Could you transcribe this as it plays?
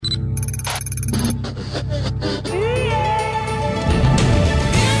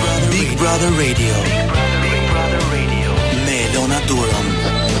Brother Radio. Big Brother Radio. Me Elona Duron.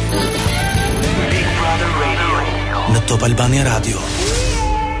 Big Brother Radio. Në Top Albania Radio.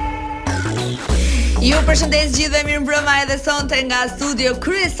 Ju përshëndes gjithë dhe mirëmbrëma edhe sonte nga studio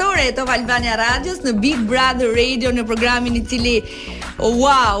kryesore e Top Albania Radios në Big Brother Radio në programin I cili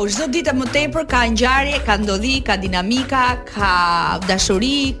wow, çdo ditë më tepër ka ngjarje, ka ndodhi, ka dinamika, ka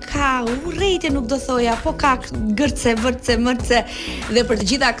dashuri, ka urrëtie nuk do thoja, po ka gërce, vërce, mërce dhe për të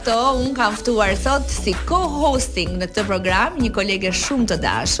gjitha këto un kam ftuar sot si co-hosting në këtë program një kolege shumë të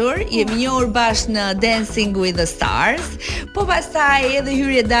dashur, jemi njohur bashkë në Dancing with the Stars, po pastaj edhe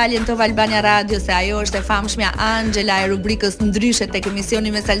hyrje dalje në Top Albania Radio se ajo është e famshmja Angela e rubrikës Ndryshe tek emisioni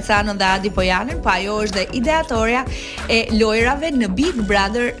me Salsanon dhe Adi Pojanin, po ajo është dhe ideatorja e lojrave në Big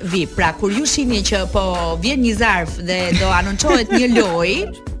Brother VIP. Pra kur ju shihni që po vjen një zarf dhe do anoncohet një lojë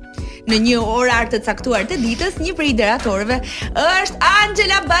në një orar të caktuar të ditës, një prej ideatorëve është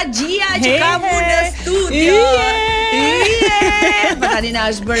Angela Baxhia që ka mu në studio. Po tani na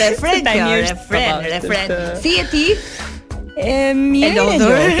është bërë refren. Si je ti? Mirë.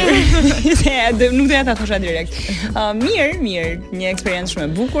 Nuk doja ta thosha direkt. Mirë, një eksperiencë shumë e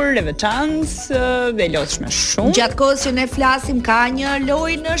bukur, e veçantë dhe e lodhshme shumë. Gjatë kohës që ne flasim ka një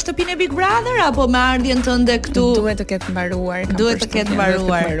lojë në shtëpinë e Big Brother apo me ardhjen tënde këtu? Duhet të ketë mbaruar.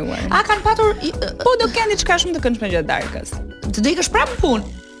 A kanë patur po do kenë diçka shumë të këndshme gjatë darkës. Të do ikësh prapë në punë?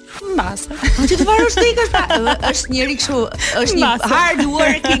 Mbase. Po ti të varosh të ikësh pra. Është njëri kështu, është një hard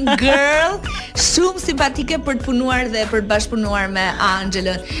working girl, shumë simpatike për të punuar dhe për të bashkëpunuar me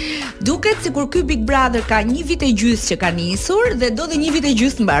Angelën. Duket sikur ky Big Brother ka 1 vit e gjys që ka nisur dhe do dhe 1 vit e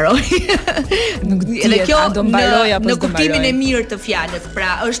gjys të mbarojë. Nuk di kjo do mbaroj apo në kuptimin e mirë të fjalës.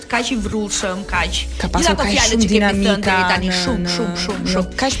 Pra është kaq I vrrullshëm, kaq. Ka pasur kaq shumë dinamika tani shumë.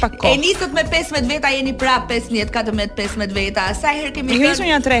 Kaq pak kohë. E nisët me 15 veta, jeni prapë 15, 14, 15 veta. Sa herë kemi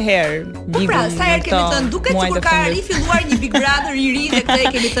thënë? Po pra, sa herë kemi thënë, duket sikur ka rifilluar një Big Brother I ri dhe këtë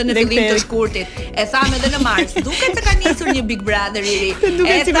kemi thënë në fillim të shkurtit. E thamë edhe në mars, duket se ka nisur një Big Brother I ri. E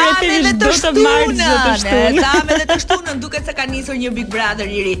thamë edhe të shtunën, duket se ka nisur një Big Brother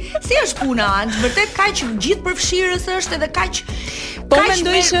I ri. Si është puna, Anx? Vërtet kaq gjithë përfshirës është edhe kaq. Po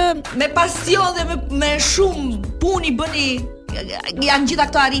mendoj që me pasion dhe me shumë punë I bëni janë gjitha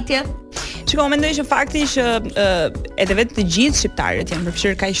këto arritje. Shiko, mendoj që fakti që edhe vetë të gjithë shqiptarët janë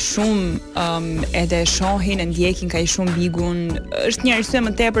përfshirë kaq shumë edhe shohin e ndjekin kaq shumë Bigun, është një arsye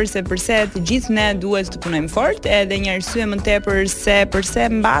më tepër se pse të gjithë ne duhet të punojmë fort, edhe një arsye më tepër se pse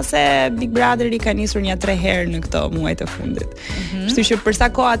mbase Big Brotheri ka nisur një 3 herë në këto muaj të fundit. Kështu që për sa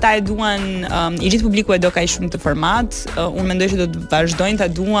kohë ata e duan, I gjithë publiku e do kaq shumë të format, unë mendoj që do të vazhdojnë ta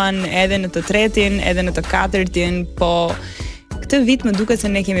duan edhe në të tretin, edhe në të katërtin, po këtë vit më duket se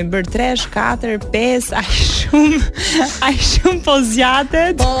ne kemi bërë 3, 4, 5, aq shumë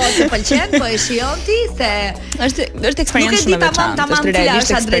pozjatet. Po, të pëlqen, po e shijon ti se është eksperiencë shumë e veçantë. Është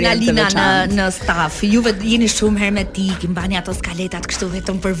realisht adrenalina në staf. Juve jeni shumë hermetik, I mbani ato skaletat kështu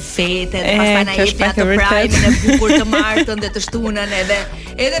vetëm për vete, dhe pastaj na jepni ato prime e bukur të martën dhe të shtunën edhe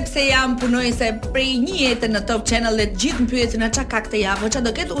pse jam punojse prej një jete në Top Channel dhe të gjithë më pyesin çka ka këtë javë, çfarë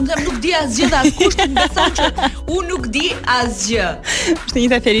do ketë, unë them nuk di asgjë dhe askush nuk beson që unë nuk di asgjë. Është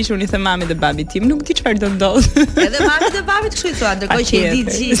një fjali që unë I them mamit dhe babit tim, nuk di çfarë do ndodh. Edhe mamit dhe babit kështu I thua, ndërkohë që I di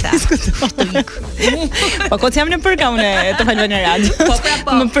gjitha. Po kot jam në përka unë e të faloj në radio.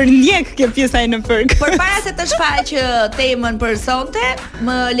 Po. Më përndjek kjo pjesa në përk. Përpara se të shfaq temën për sonte,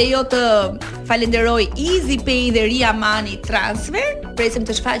 më lejo të falenderoj Easy Pay dhe Ria Money Transfer. Presim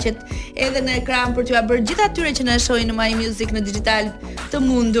të shfaqet edhe në ekran për t'ju bërë gjithë atyre që na shohin në My Music në digital të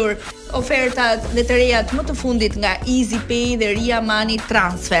mundur ofertat dhe të rejat më të fundit nga Easy Pay dhe Ria Money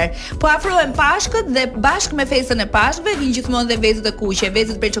Transfer. Po afrohen Pashkët dhe bashkë me festën e Pashkëve vijnë gjithmonë dhe vezët e kuqe,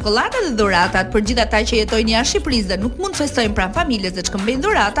 vezët prej çokoladave dhe dhuratat për gjithë ata që jetojnë jashtë Shqipërisë dhe nuk mund të festojnë pranë familjes dhe të shkëmbejnë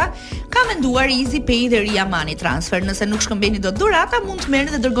dhurata, ka menduar Easy Pay dhe Ria Money Transfer. Nëse nuk shkëmbeni dot dhurata, mund të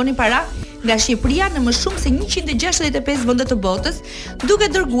merrni dhe dërgoni para nga Shqipëria në më shumë se 165 vende të botës, duke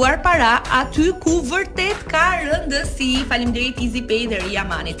dërguar para aty ku vërtet ka rëndësi. Faleminderit Easy Pay dhe Ria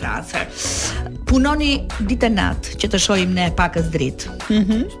Money Transfer. Punoni ditë natë që të shohim ne pakës dritë.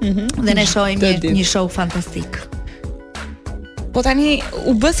 Dhe ne shohim një show fantastik. Po tani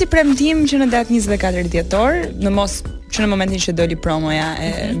u bë si premtim që në datë 24 dhjetor, në mos që në momentin që doli promoja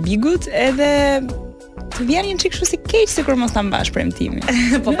e Bigut, edhe të vjen një çik kështu si keq sikur mos ta mbash premtimin.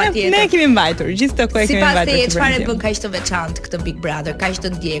 Po patjetër. Ne kemi mbajtur, gjithë këto kohë kemi mbajtur. Sipas çfarë bën kaq të veçantë këtë Big Brother, kaq të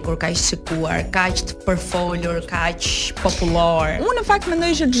ndjekur, kaq shikuar, kaq të përfolur, kaq popullor. Unë në fakt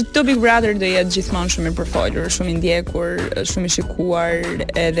mendoj që çdo Big Brother do jetë gjithmonë shumë I përfolur, shumë I ndjekur, shumë I shikuar,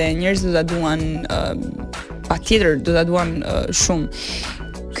 edhe njerëzit do ta duan patjetër do ta duan shumë.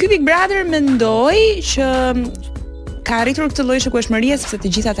 Ky Big Brother mendoj që ka arritur këtë lloj shikueshmërie sepse të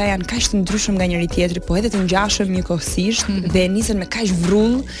gjitha ata janë kaq të ndryshëm nga njëri tjetri, po edhe të ngjashëm njëkohësisht dhe nisën me kaq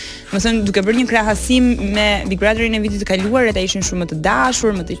vrull. Domethënë duke bërë një krahasim me Big Brotherin e vitit të kaluar, ata ishin shumë më të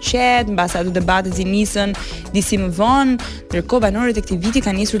dashur, më të qetë, mbas ato debatet që nisën disi më vonë, ndërkohë banorët e këtij viti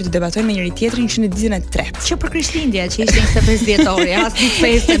kanë nisur të debatojnë me njëri tjetrin që në ditën e tretë. Që për Krishtlindja që ishte 25 dhjetori, as ditë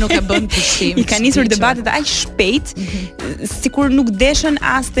feste nuk e bën pushim. I kanë nisur debatet aq shpejt, sikur nuk deshën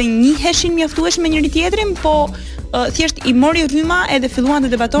as të njiheshin mjaftueshëm me njëri tjetrin, po thjesht i mori rryma edhe filluan të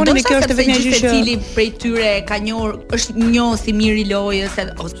debatonin dhe kjo është vetëm një gjë që secili prej tyre ka njohur, është njohës i mirë i lojës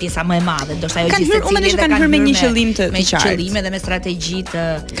edhe ose pjesa më e madhe, ndoshta ajo gjithë secili kanë hyrë me një qëllim të qartë, me qëllime dhe me strategji të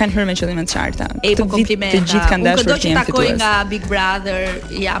kanë hyrë me qëllime të qarta. Po komplimenta. Të gjithë kanë dashur të jenë fitues. Nga Big Brother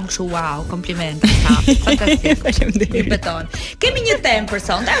jam kështu wow, komplimenta. Fantastik. Faleminderit. Beton. Kemi një temë për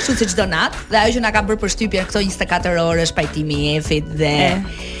sonte, ashtu si çdo natë, dhe ajo që na ka bërë përshtypje këto 24 orësh pajtimi i Efit dhe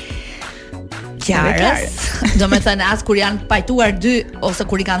Kiarës. Do me thënë as kur janë pajtuar dy ose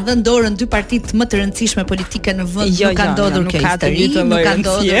kur i kanë dhënë dorën dy partitë më të rëndësishme politike në vend, nuk ka ndodhur kjo histori, nuk ka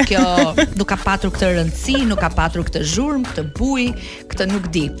ndodhur kjo, nuk ka patur këtë rëndësi, nuk ka patur këtë zhurmë, këtë bujë, këtë nuk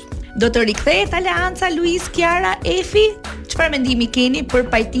di. Do të rikthehet aleanca Luis Kiara Efi? Çfarë mendimi keni për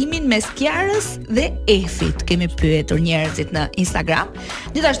pajtimin mes Kiarës dhe Efit? Kemi pyetur njerëzit në Instagram.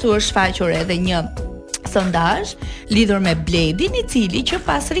 Gjithashtu është shfaqur edhe një sondazh lidhur me Bledin, i cili që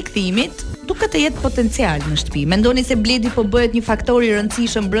pas rikthimit duket të jetë potencial në shtëpi. Mendoni se Bledi po bëhet një faktor i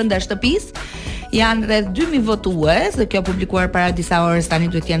rëndësishëm brenda shtëpisë? Janë rreth 2000 votues, dhe kjo publikuar para disa orësh, tani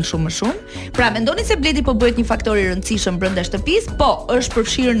duhet të jenë shumë më shumë. Pra, mendoni se Bledi po bëhet një faktor i rëndësishëm brenda shtëpisë? Po, është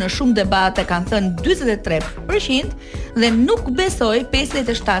përfshirë në shumë debate, kanë thënë 43% dhe nuk besoj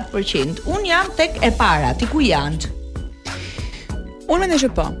 57%. Unë jam tek e para, ti ku janë? Unë mendoj që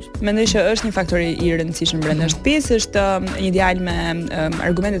po. Mendoj që është një faktor i rëndësishëm brenda shtëpisë, është një djalë me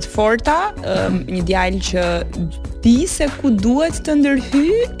argumente të forta, një djalë që di se ku duhet të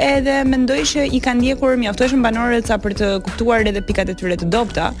ndërhyj, edhe mendoj që i kanë ndjekur mjaftueshëm banorët sa për të kuptuar edhe pikat e tyre të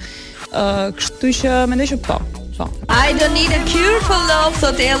dobta. Kështu që mendoj që po. I don't need a cure for love,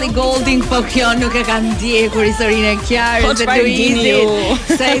 thot Ellie Goulding, po kjo nuk e ka ndjekur historinë e Kiarës dhe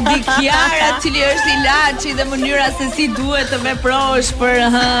Luisit. Sa i di Kiara, cili është ilaçi dhe mënyra se si duhet të veprosh për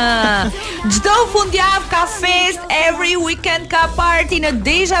çdo fundjavë ka fest, every weekend ka party në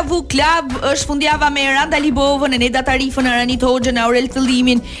Deja Vu Club. Është fundjava me Randa Libovën, Neda Tarifën, Aranit Hoxhën, Aurel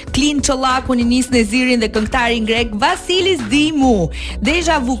Tëllimin, Klin Çollakun, Inis Nezirin dhe këngëtarin grek Vasilis Dimu.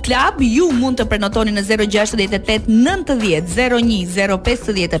 Deja Vu Club ju mund të prenotoni në 068 90 01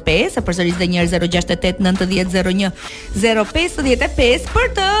 055, e përsëris dhe njërë 068 90 01 055 për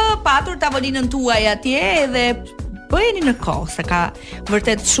të patur tavolinën tuaj atje edhe bëheni në kohë, se ka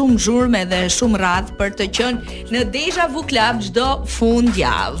vërtet shumë zhurmë dhe shumë radhë për të qenë në Deja Vu Club çdo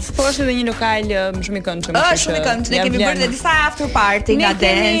fundjavë. Po është edhe një lokal shumë i këndshëm. Shumë i këndshëm, ne kemi bërë edhe disa after party nga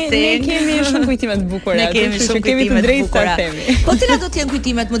dancing. Ne kemi shumë kujtime të bukura. Ne kemi shumë kujtime të bukura. Po cilat do të jenë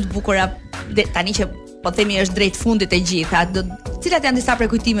kujtimet më të bukura tani që po themi është drejt fundit e gjitha, cilat janë disa prej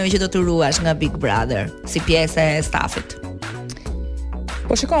kujtimeve që do të ruash nga Big Brother si pjesë e stafit?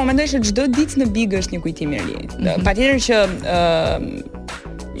 Po shikoj, mendoj që çdo ditë në Big është një kujtim i ri. Patjetër që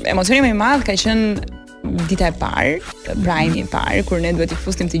emocioni më i madh ka qenë dita e parë, prime i parë, kur ne duhet i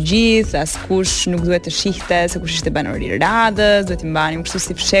fusnim të gjithë, askush nuk duhet të shihte se kush ishte banori i radhës, duhet i mbanim kështu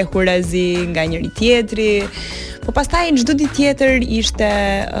si fshehurazi nga njëri tjetri. Po pastaj çdo ditë tjetër ishte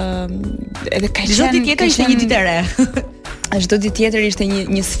edhe ka qenë çdo ditë tjetër ishte një ditë e re. Çdo ditë tjetër ishte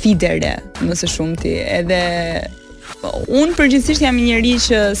një sfidë e re, më së shumti. Edhe unë përgjithsisht jam një njeri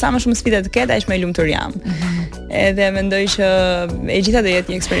që sa më shumë sfida të ketë, aq më i lumtur jam. Edhe mendoj që e gjitha do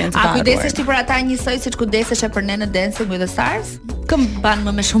jetë një eksperiencë e paguar. A kujdesesh ti për ata njësoj siç kujdesesh për ne në Dancing with the Stars? Këm ban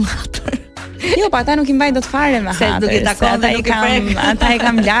më shumë hatër? Jo, pa ata nuk i mbaj dot fare me hatër. Ata i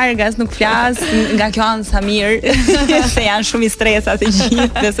kam larg, as nuk flas nga kjo anë sa mirë, se janë shumë i stresat të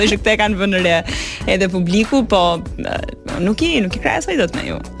gjithë, besoj që këte kanë vënë re edhe publiku, po nuk i krahasoj dot me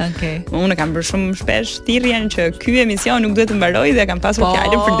ju. Okej. Unë kam bërë shumë shpesh thirrjen që ky emision nuk duhet të mbarojë dhe kam pasur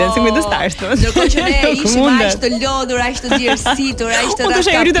fjalën për Dancing with the Stars. Ndërkohë që ne ishim aq të lodhur, aq të djersitur, aq të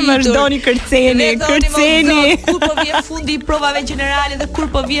rastëpitur. Po të vazhdoni kërceni. Kur po vjen fundi i provave gjenerale dhe kur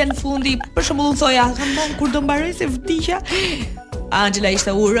po vjen fundi, për shembull unë thoja, kur do mbaroj se vdiqja. Angela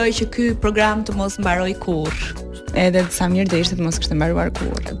ishte uroj që ky program të mos mbaroj kurrë. Edhe sa mirë do ishte të mos kishte mbaruar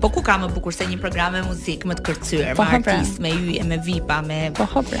kurrë. Po ku ka më bukur se një program me muzikë më të kërcyer, me artist, me yje, me vipa, me po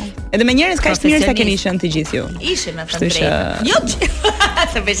pra. Edhe me njerëz kaq mirë sa keni qenë të gjithë ju. Ishim me të drejtë. Jo,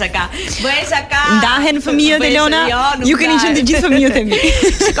 se bëj shaka. Bëj shaka. Ndahen fëmijët Elona. Ju keni qenë të gjithë fëmijët e mi.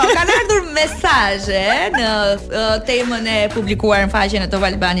 Shiko, kanë ardhur mesazhe në temën e publikuar në faqen e Top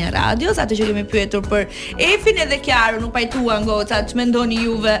Albania Radios, atë që kemi pyetur për Efin edhe Kiarën, nuk pajtuan goca, ç'mendoni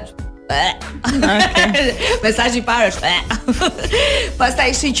juve? Mesazhi i parë është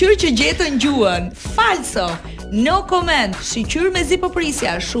pastaj shiqyr që gjetën gjuhën, falso. No comment, shiqyr me zi po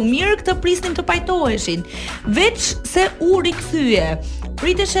prisja, shumë mirë këtë prisnin të pajtoheshin, veç se u rikthye.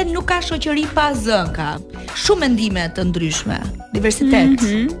 Priteshe nuk ka shoqëri pa zënka. Shumë mendime të ndryshme, diversitet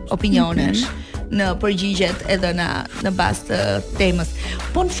opinionesh në përgjigjet edhe në bazë të temës.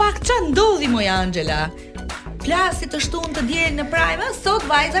 Po në fakt ç'a ndodhi moj Angela? Plasi të shtunë të diel në Prime, sot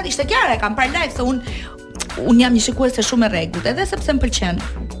vajzat ishte Kiara, kam parë live se un jam një shikuese shumë e rregullt, edhe sepse më pëlqen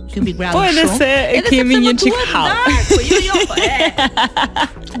ky Big Brother. Po edhe se kemi një çik hall. Po jo, po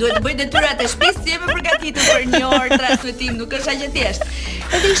duhet të bëj detyrat e shtëpisë, si jemi përgatitur për një orë transmetim, nuk është aq e thjeshtë.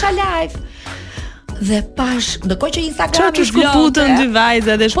 Edhe isha live. Dhe pash, ndërkohë që Instagrami që shkuputën dy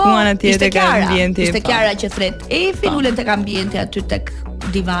vajza dhe shkuan atje tek ambienti. Ishte Kiara që thret Efin, ulen tek ambienti aty tek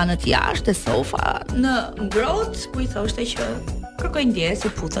divanët jashtë, sofa në ngrohtë, ku i thoshte që kërkoj ndjes,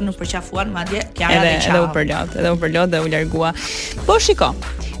 u putën, u përqafuan madje Kiara dhe edhe u përlot dhe u largua. Po shiko,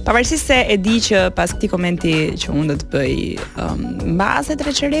 pavarësisht se e di që pas këtij komenti që unë do të bëj, mbase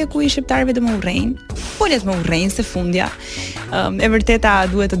treçereku i shqiptarëve do më urrejnë. Po le të më urrejnë se fundja. E vërteta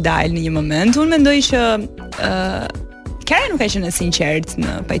duhet të dalë në një moment. Unë mendoj që Kiara nuk ka qenë sinqert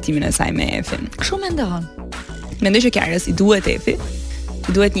në pajtimin e saj me Efin. Kështu mendon. Mendoj që Kiarës i duhet Efi.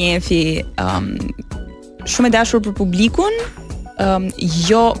 I duhet një Efi shumë e dashur për publikun,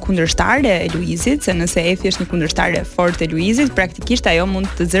 jo kundërshtare e Luizit, se nëse Efi është një kundërshtare fort e Luizit, praktikisht ajo mund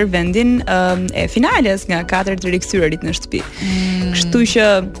të zër vendin e finales nga 4 të rikthyrit në shtëpi. Kështu që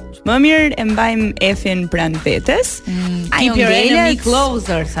më mirë e mbajmë Efin pranë vetes. Ajo ngelet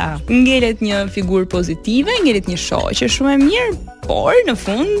closer tha. Ngelet një figurë pozitive, ngelet një shoqe shumë e mirë, por në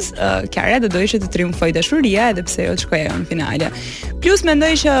fund Kiara do dojshte të triumfoj dashuria edhe pse jo të shkojë në finale. Plus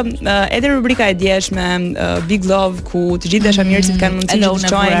mendoj që edhe rubrika e djeshme Big Love, ku të gjithë dashamirësit kanë mundësi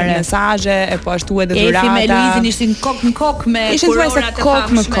të çojnë mesazhe e po ashtu edhe dhurata. Efi me Luizin ishin kok në kok me kurorat e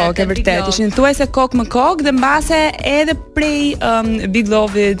famshme. E vërtet, ishin thuajse kok më kok dhe mbase edhe prej Big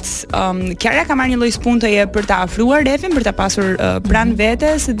Love-it Kiara ka marrë një lloj spunteje për ta afruar Efin, për ta pasur pranë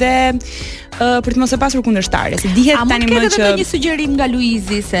vetes dhe për të mos e pasur kundërshtare. Se dihet tani më që një sugjerim nga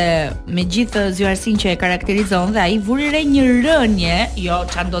Luizi se me gjithë zyrarsinë që e karakterizon dhe ai vuri re një rënje, jo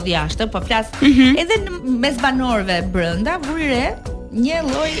ç'a ndodh jashtë, po flas edhe mes banorëve brenda, vuri re një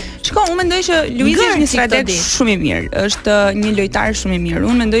lloj. Shiko, unë mendoj që Luizi është një strateg shumë i mirë, është një lojtar shumë i mirë.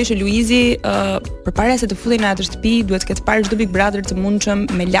 Unë mendoj që Luizi përpara se të futej në atë shtëpi duhet të ketë parë çdo Big Brother të mundshëm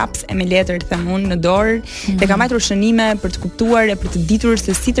me laps e me letër, them unë, në dorë, dhe ka marrë shënime për të kuptuar e për të ditur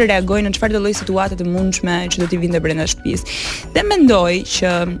se si të reagojnë në çfarë lloj situate të mundshme që do t'i vinte brenda shtëpisë. Dhe mendoj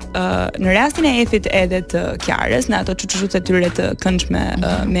që në rastin e Efit edhe të Kiarës, në ato çuçut e tyre të këndshme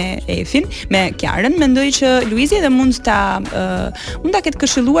me Efin, me Kiarën, mendoj që Luizi edhe mund ta ketë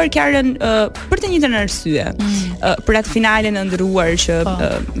këshilluar Kiarën për të njëjtën arsye. Për atë finalen e ndëruar që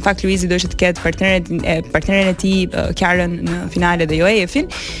në fakt Luizi do të ketë partneren e tij Kiarën në finale dhe jo Efin,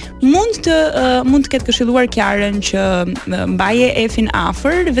 mund të ketë këshilluar Kiarën që mbaje Efin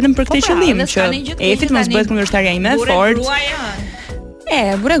afër vetëm për këtë qëllim, që Efit mos bëhet kundërshtarja ime fort.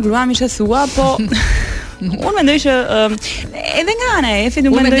 Burra grua më thua, po unë mendoj që edhe nga ana e Efit,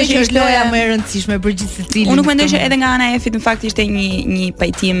 unë mendoj që është loja më e rëndësishme për gjithë secilin. Unë nuk mendoj që edhe nga ana e Efit në fakt ishte një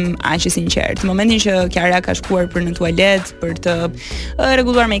pajtim aq i sinqert. Në momentin që Kiara ka shkuar për në tualet për të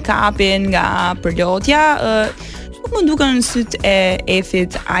rregulluar make-upin nga përlotja, nuk më duken në syt e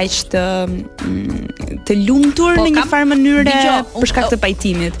Efit aq të lumtur në një farë mënyre për shkak të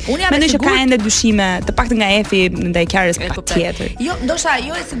pajtimit. Mendoj që ka ende dyshime, të paktën nga Efi ndaj Kiarës patjetër. Jo, ndoshta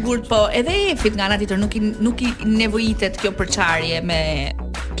jo e sigurt, po edhe Efit nga ana tjetër nuk i nevojitet kjo përçarje me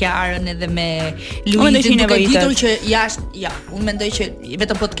Kiarën edhe me Luizin, duke ditur që jashtë, unë mendoj që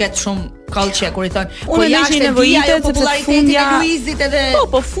vetëm po të ketë shumë kallçe kur i thon. Po jashtë nevojitet sepse fundja e Luizit edhe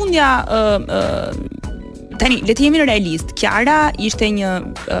po fundja tani, le të jemi realist. Kiara ishte një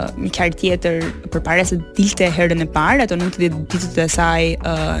Kiarë tjetër përpara se dilte herën e parë, ato 90 ditët e saj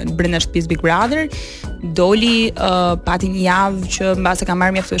brenda shtëpisë Big Brother, doli pati një javë që mbase ka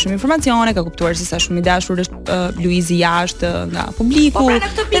marrë mjaftuar shumë informacione, ka kuptuar se sa shumë i dashur është Luizi jashtë nga publiku.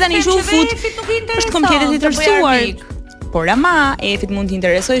 Dhe tani ju fut, është komplet i interesuar. Por ama Efit mund t'i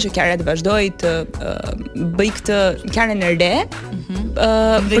interesojë që Kiara të vazhdojë të bëj këtë Kiarën e re,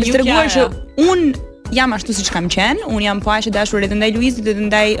 për të treguar që unë jam ashtu siç kam qenë, un jam po aq e dashur edhe ndaj Luizit edhe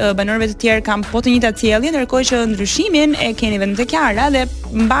ndaj banorëve të tjerë kam po të njëjtat sjellje, ndërkohë që ndryshimin e keni vetëm te Kiara dhe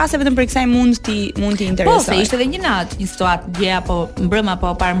mbase vetëm për kësaj mund t'i interesoj. Po, se ishte edhe një natë, një situatë dje apo mbrëm apo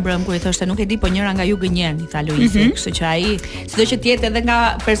parë mbrëm kur i thoshte nuk e di, po njëra nga ju gënjen, i tha Luizi, kështu që ai, sido që të jetë edhe nga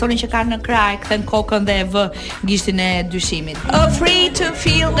personi që ka në kraj, kthen kokën dhe e vë gishtin e dyshimit. Afraid to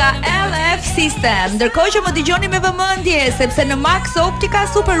feel nga LF System. Ndërkohë që më dëgjoni me vëmendje, sepse në Max Optica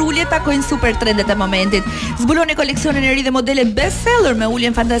super ulje takojnë super trendet e momentit. Zbuloni koleksionin e ri dhe modele bestseller me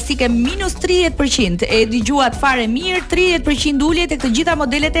uljen fantastike minus 30%. E dëgjuat fare mirë, 30% ulje tek të gjitha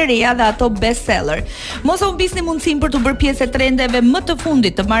modelet e reja dhe ato bestseller. Mos u mbisni mundësinë për të bërë pjesë e trendeve më të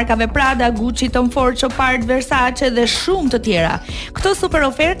fundit të markave Prada, Gucci, Tom Ford, Chopard, Versace dhe shumë të tjera. Këto super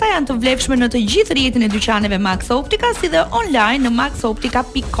oferta janë të vlefshme në të gjithë rrjetin e dyqaneve Max Optica si dhe online në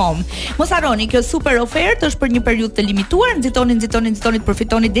maxoptica.com. Mos harroni, kjo super ofertë është për një periudhë të limituar, nxitoni të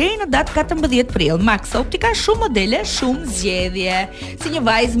përfitoni deri në datë 14 prill. Max Optica, shumë modele, shumë zgjedhje. Si një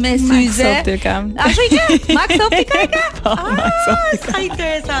vajzë me syze. Max Optica. Ashtu i ke? Max Optica i ke? Po, Max Optica. Sa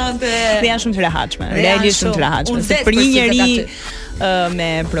interesante. Dhe janë shumë të rehatshme. Realisht shumë të rehatshme. Se për një njerëz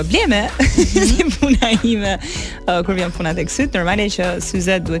me probleme, si puna ime, kur vjen puna tek syt, normale që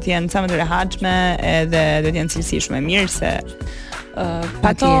syzet duhet të jenë sa më të rehatshme edhe duhet të jenë cilësi shumë e mirë se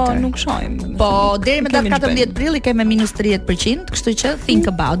pato nuk shohim. Po deri me datë 14 prill i kemë minus 30%, kështu që think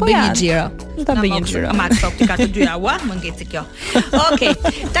about, bëj një xhiro. Ta bëj një xhiro. Max Optica të dyja, më ngeci kjo. Okej.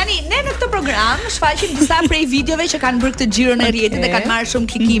 Tani ne në këtë program shfaqim disa prej videove që kanë bërë këtë xhiron e rrjetit dhe kanë marrë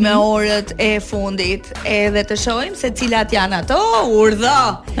shumë klikime orët e fundit. Edhe të shohim se cilat janë ato. Urdhë.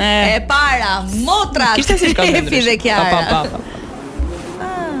 E para, motrat. Kishte si shkon Efit dhe Kiarës. Pa.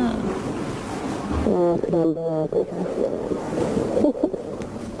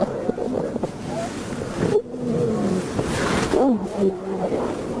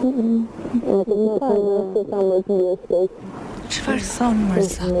 Çfarë son më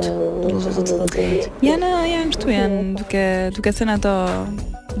sot? Janë këtu duke thënë ato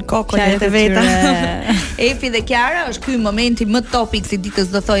kokolet e veta. Efi dhe Kiara, është ky momenti më topik si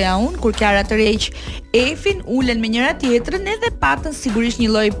ditës do thoja unë, kur Kiara tërheq Efin, ulen me njëra tjetrën edhe patën sigurisht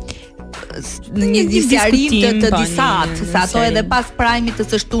një lloj në një diskutim të disat, sa ato edhe pas prajmit të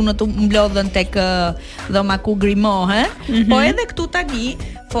së shtunët u mblodhen tek dhoma ku grimohen, po edhe këtu tani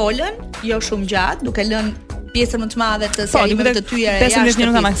folën jo shumë gjatë, duke lënë pjesën më të madhe të sjarimit të tyre jashtë. 15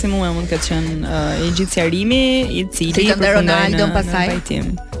 minuta maksimum mund të ketë qenë i gjithë sjarimi, i cili përfundoi në vajtim.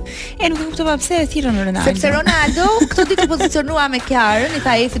 Nuk e kuptova pse e thirrën Ronaldo. Sepse Ronaldo këtë ditë pozicionua me Kiarën, i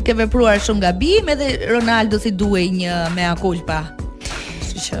tha Efit ke vepruar shumë gabim, edhe Ronaldo si duhej një mea culpa.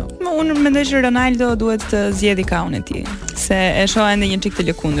 Unë mendoj që Ronaldo duhet të zgjedhë kaun e tij, se e shoh ende një çik të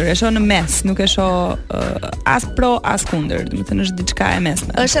lëkundur, e shoh në mes, nuk e shoh as pro as kundër, domethënë është diçka e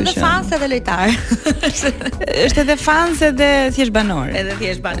mesme. Është edhe fans edhe lojtar. Është edhe fans edhe thjesht banor. Edhe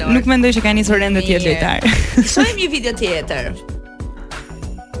thjesht banor. Nuk mendoj që ka nisur ende të jetë lojtar. Shohim një video tjetër.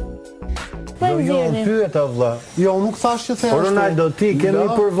 Jo, pyeta vlla. Jo, nuk thash që the. Ronaldo, ti kemi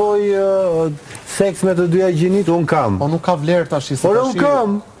përvojë seks me të dyja gjinit, un kam. Po nuk ka vlerë tash se. Un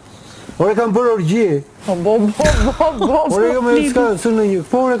kam. Ore kam bërë orgji. Bo. Ore jo me s'ka në një.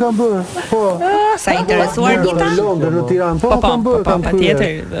 Po ore kam bërë. Po. Sa interesuar dita? Në Londër, në Tiranë. Po kam bërë. Po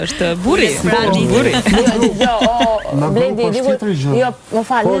patjetër, është burri. Burri. Bledi, jo, më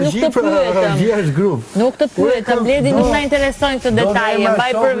fal, ne nuk të pyetëm. Nuk të pyetëm, Bledi nuk na interesojnë këto detaje,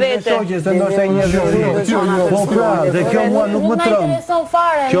 mbaj për vete. Po pra, dhe kjo mua nuk më trëm.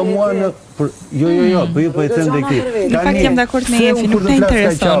 Kjo mua në jo, po ju po e them tek ti. Në fakt jam dakord me Efin, nuk më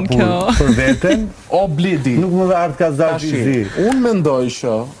intereson kjo. Për veten, o Bledi. Nuk më ardh ka zashi zi. Unë mendoj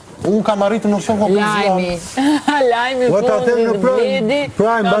që unë kam arritur në shumë konkluzion. Lajmi po ta them në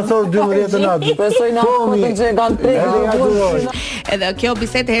Prime mbasor 12 natë. Besoj në foto që kanë prekë. Edhe kjo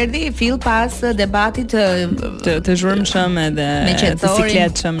bisedë erdhi fill pas debatit të zhurmshëm edhe të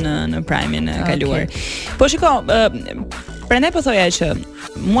sikletshëm në Prime-in e kaluar. Po shiko, prandaj po thoja që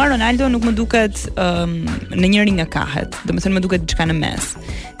mua Ronaldo nuk më duket në njëri nga kahet, domethënë më duket diçka në mes,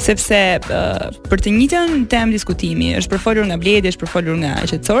 sepse për të njëjtën temë diskutimi është përfolur nga Bledi, është përfolur nga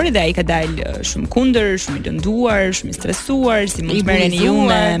qetësori dhe ai ka dalë shumë kundër, shumë i lënduar, shumë i stresuar, si mund të merreni ju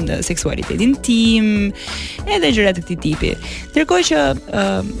me seksualitetin tim, edhe gjëra të këtij tipi. Ndërkohë që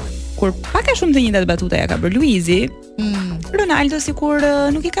kur pak a shumë të njëjtat batuta ja ka bërë Luizi, Ronaldo sikur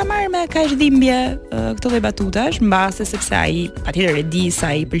nuk i ka marrë me kaq dhimbje këto lloj batutash, mbase sepse ai patjetër e di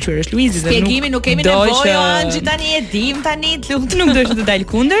sa i pëlqyer është Luizi dhe nuk kemi nevojë Anxhi tani e dim tani nuk do të dalë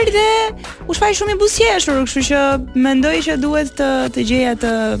kundër dhe u shfaq shumë i buzëqeshur, kështu që mendoj që duhet të gjejë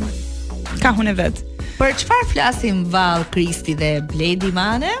atë kahun e vet. Për çfarë flasim vallë Kristi dhe Bledi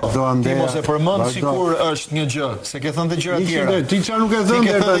Mane? Ti mos e përmend sikur është një gjë, se ke thënë të gjëra tjera. Ti çfarë nuk e thënë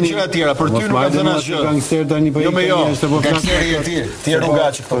deri tani? Ti ke thënë gjëra tjera, për ty nuk e thënë asgjë. Gangster tani po. Gangsteri je ti. Ti je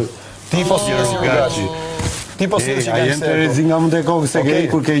rugaçi këtu. Ti po si rugaçi. Ti po si gangster. Ai Terezi nga mund të kokë se ke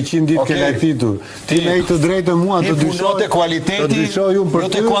kur ke 100 ditë ke lajfitur. Ti me të drejtë mua të dyshoj te kualiteti, të dyshoj unë për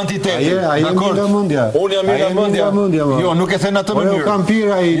te kuantiteti. Ai jam nga mendja. Unë jam nga mendja. Jo, nuk e them atë mënyrë. Jo, kam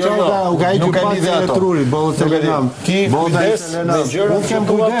pirë ai, çfarë u ka hequr pasën e trurit, bollë Selenam. Ki kujdes me gjërat unë kem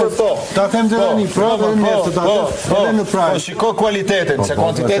kujdes. Ta them të tani, provën e të ta edhe në praj. Po shiko kualitetin, se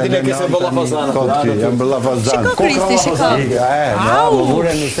kuantitetin e kisë ballafazan. Jam ballafazan. Shiko Kristi, shiko.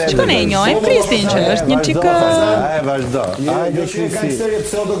 Shiko ne njohim Kristin që është një çik vazhdo.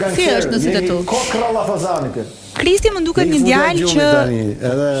 Si është në sytë tu? Kristi më duket një djalë që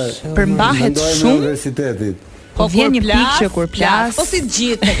përmbahet shumë. Po vjen një pikë që kur plas. Po si të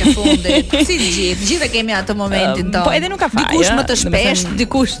gjithë tek e fundit. Si të gjithë, gjithë kemi atë momentin tonë. Po edhe nuk ka faj. Dikush më të shpesht,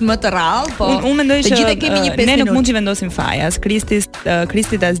 dikush më të rrallë, po. Unë mendoj që gjithë kemi një 5 ne minutë. nuk mund t'i vendosim faj as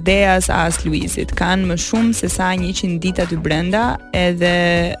Kristit as Deas as Luizit. Kanë më shumë se sa 100 ditë aty brenda, edhe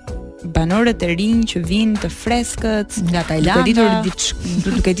banorët e rinj që vinë të freskët nga Tajlanda,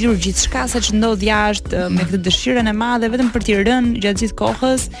 duke ditur gjithçka sa që ndodh jashtë, me këtë dëshirën e madhe vetëm për t'i rënë gjatë gjithë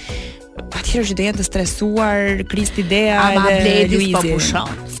kohës. Patjetër që do jenë të stresuar Kristi, Dea edhe Luizi.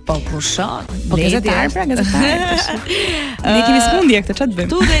 Po pushon. Po gazetar pra, gazetar. Ne kemi smundje këtë, çfarë të bëjmë?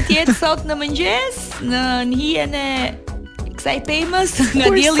 Tu do të jetë sot në mëngjes, në hijen e kësaj pemës nga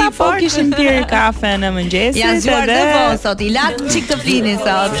dielli i fortë. Kishim pirë kafe në mëngjes. Janë zgjuar të vonë sot, i lat çik të flinin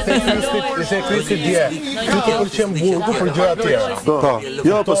sot. Ishte Kristi dje. Ti të pëlqen burgu për gjëra të tjera. Po.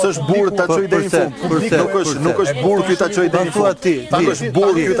 Jo, po s'është burr ta çoj deri në fund. Nuk është burr ky ta çoj deri në fund. Nuk është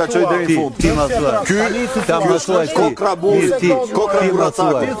burr ky ta çoj deri në fund. Ti ma thua. Ky ta më thuaj kokra burr, kokra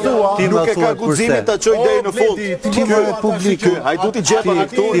burracak. Ti nuk e ka guximin ta çoj deri në fund. Ti më publiku. Ai do t'i gjepa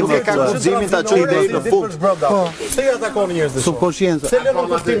këtu, nuk e ka guximin ta çoj deri në fund. Po. Se ja takon njerëz. Subkonscienca. Se lënë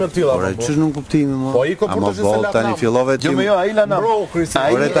kuptimin e tilla. Ora, ç'është nuk kuptimi më? Po i kompjuterit se la. Tani fillove ti. Jo, ai lana.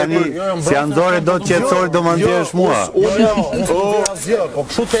 Ora tani si anëzore do të qetësori do më ndjesh mua.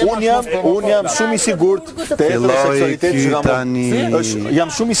 Unë jam shumë i sigurt te heteroseksualiteti që kam. Jam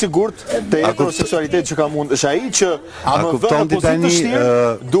shumë i sigurt te heteroseksualiteti që kam unë. Është ai që më vjen në pozitë të shtirë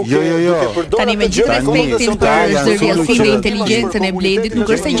duke tani me gjithë respektin për zërvjellësinë dhe inteligjencën e Bledit,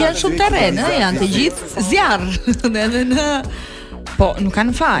 nuk është se gjanë shumë terren, janë të gjithë zjarr. Edhe në po nuk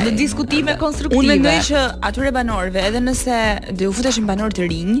kanë faj. Në diskutime konstruktive. Unë mendoj që atyre banorëve, edhe nëse do u futeshin banorë të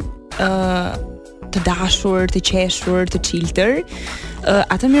rinj, të dashur, të qeshur, të çiltër,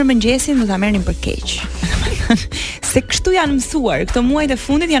 atë mirëmëngjesin do ta merrnin për keq. Se kështu janë mësuar, këto muajt e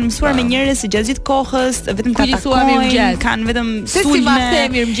fundit janë mësuar me njerëz që gjatë gjithë kohës vetëm ta takojnë, kanë vetëm sulme. Si ma the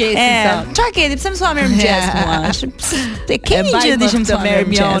mirëmëngjesin sot. Çfarë ke? Pse mësua mirëmëngjes mua? Te kemi gjë dishim të merr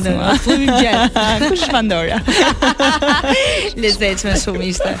mirëmëngjes. Mirëmëngjes. Kush është Pandora? Lezetshme shumë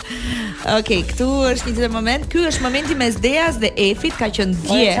ishte. Okej, këtu është një tjetër moment. Ky është momenti mes Deas dhe Efit, ka qenë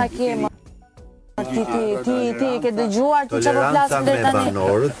dje. Ti ke dëgjuar ti çfarë flasin deri tani?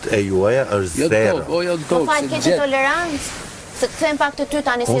 Banorët e juaja është zero. Po fal ke tolerancë. Se të them pak të ty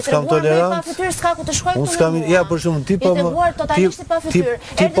tani se të treguar pa fytyrë s'ka ku të shkoj këtu. Unë s'kam, ja për shkakun ti po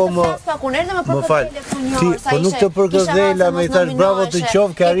ti po më fal. Ti po nuk të përgëzela me i thash bravo të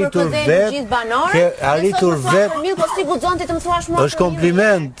qof ke arritur vet. Ke arritur vet. Po si guxon ti të më thuash mua? Është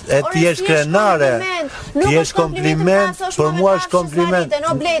kompliment, e ti je krenare. Ti je kompliment, për mua është kompliment.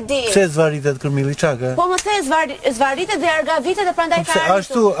 Pse zvaritet Kërmilli çaka? Po më the zvaritet dhe argavitet e prandaj ka.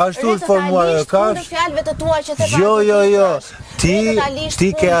 Ashtu formuar ka. Fjalëve të tua që the. Jo. Ti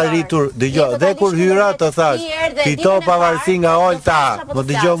ke arritur, dëgjoj, dhe kur hyra të thash, fito pavarësi nga Olta, më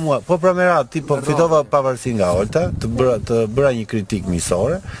dëgjoj mua, po pramerat, ti po fitova pavarësi nga Olta, të bëra një kritik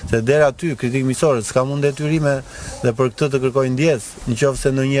miqësore, se deri aty kritik miqësore s'ka mund detyrime dhe për këtë të kërkoj ndjes,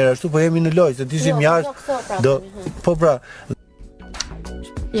 nëse ndonjëherë ashtu, po jemi në lojë, se ti ishim jashtë, do, po pra.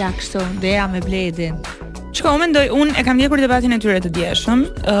 Ja, kështu, Dea me Bledin. Çka mendoj, unë e kam ndjekur debatin e tyre të djeshëm,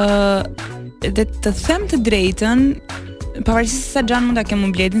 dhe të them të drejtën, pavarësisht se sa xhan mund ta kem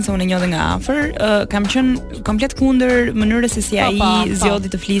unë Bledin se unë e njoh nga afër, kam qenë komplet kundër mënyrës se si ai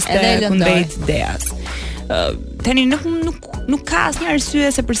zgjodhi të fliste kundrejt Deas. Tani nuk ka asnjë arsye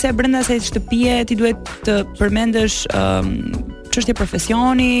se pse brenda asaj shtëpie ti duhet të përmendësh çështje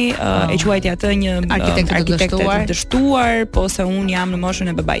profesioni, e quajti atë një arkitekt të dështuar, po se unë jam në moshën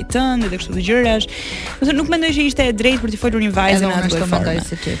e babait tënd dhe kështu të gjërash. Do të nuk mendoj që ishte e drejtë për të folur një vajzë në atë formë.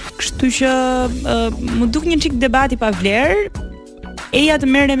 Kështu që më duk një çik debati pa vlerë. eja të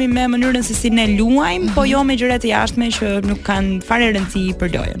merremi me mënyrën se si ne luajmë, po jo me gjëra të jashtme që nuk kanë fare rëndësi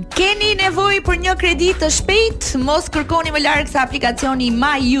për lojën. Keni nevojë për një kredi të shpejt? Mos kërkoni më larg se aplikacioni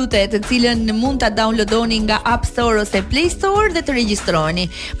Jute, të cilën mund ta downloadoni nga App Store ose Play Store dhe të regjistroheni.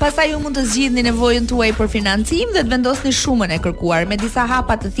 Pastaj ju mund të zgjidhni nevojën tuaj për financim dhe të vendosni shumën e kërkuar. Me disa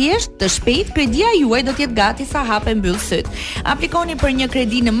hapa të thjeshtë, të shpejt, kredia juaj do të jetë gati sa hape mbyll syt. Aplikoni për një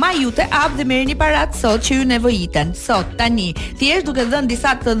kredi në Jute app dhe merrni paratë sot që ju nevojiten. Sot, tani, thjesht duke dhënë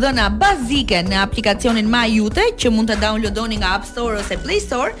disa të dhëna bazike në aplikacionin Jute që mund të downloadoni nga App Store ose Play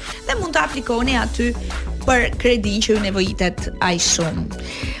Store dhe mund të aplikoni aty për kredi që ju nevojitet aq shumë.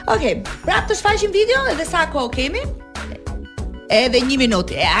 Okej, prap të shfaqim video edhe sa kohë kemi? Edhe 1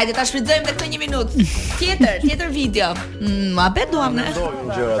 minutë. Hajde ta shfrytëzojmë edhe këtë 1 minutë. Tjetër video. Ma bet duam ne.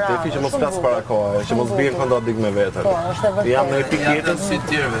 Gjëra, te që mos flas para kohë, që mos bien këndo dik me veten. Jam në pikë tjetër si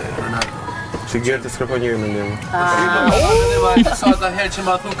tjerëve. Sigurt të skërkoj njëri mendim. Sa ta herë që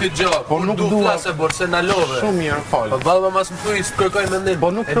ma thu këtë gjë, po nuk dua flasë borse na love. Shumë mirë, fal. Po vallë mas më thuj skërkoj mendim. Po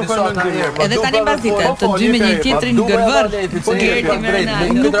nuk kërkoj mendim. Edhe tani bazitë, të dy me një tjetrin gërvër. Po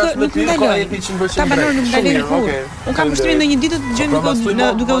ta banor nuk dalin kurrë. Unë kam përshtypjen ndonjë ditë të dëgjojmë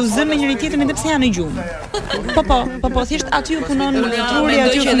duke u zënë me njëri tjetrin edhe pse janë në gjumë. Po, thjesht aty u punon truri,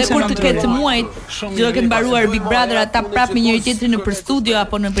 aty edhe kur të ketë muajt, do të ketë mbaruar Big Brother ata prap me njëri tjetrin në studio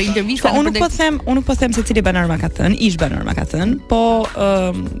apo në intervista. Unë nuk po them se cili banor ma ka thënë, ish banor ma ka thënë, po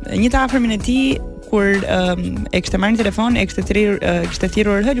një të afërmin e tij kur e kishte marrë në telefon, e kishte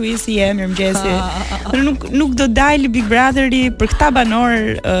thirrur "Hë Luisi, mirëmëngjesi." Nuk do dalë Big Brotheri për këta banor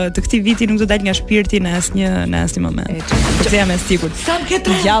të këtij viti, nuk do dalë nga shpirti në asnjë moment. Të jam e sigurt. Sa më ke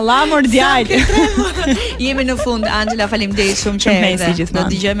trembur. Jalla mor djalë. Jemi në fund, Angela, faleminderit shumë që erdhe. Do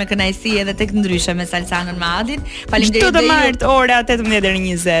dëgjojmë kënaqësi edhe tek ndryshe me Salsanën me Adin. Faleminderit. Çdo të martë ora 18 deri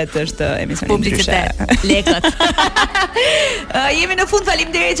 20 është emisioni publicitet. Lekët. Jemi në fund,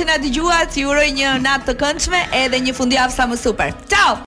 faleminderit që na dëgjuat. Ju uroj një natë të këndshme edhe një fundjavë sa më super. Ciao.